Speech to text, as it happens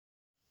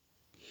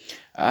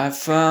I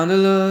found a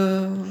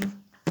love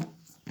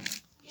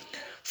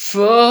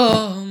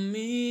for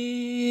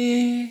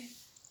me.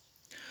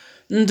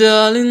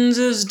 Darling,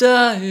 just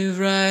dive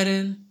right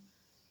in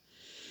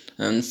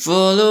and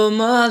follow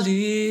my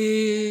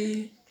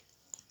lead.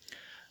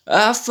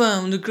 I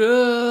found a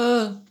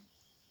girl,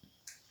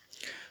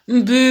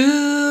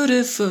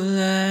 beautiful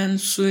and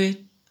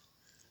sweet.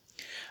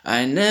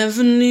 I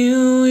never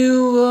knew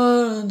you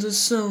were the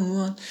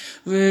someone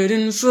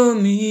waiting for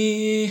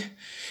me.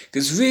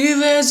 'Cause we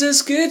were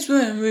just kids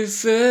when we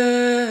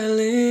fell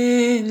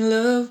in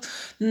love,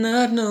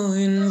 not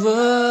knowing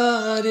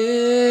what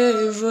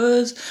it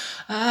was.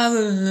 I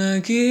will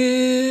not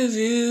give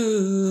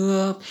you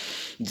up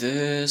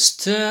this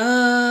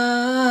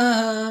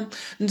time.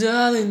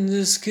 Darling,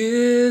 just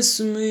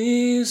kiss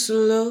me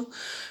slow.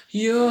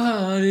 Your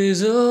heart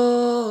is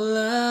all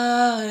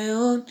I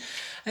own,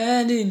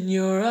 and in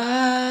your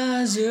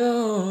eyes,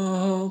 your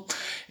hope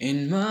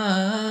in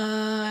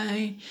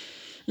mine.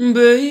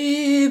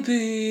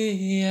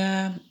 Baby,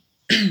 I'm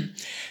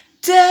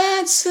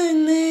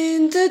dancing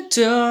in the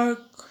dark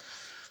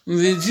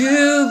with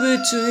you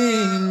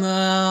between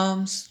my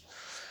arms,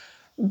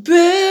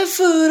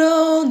 barefoot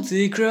on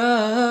the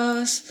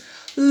grass,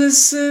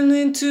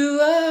 listening to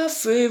our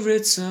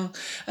favorite song.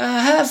 I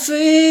have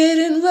faith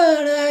in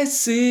what I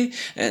see,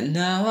 and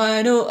now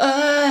I know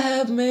I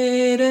have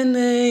made an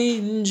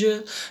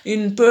angel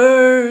in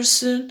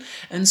person,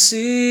 and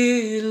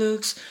she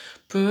looks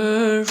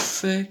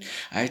perfect.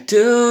 I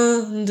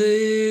don't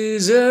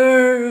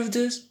deserve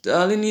this,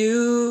 darling.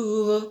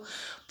 You are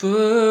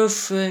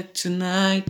perfect tonight.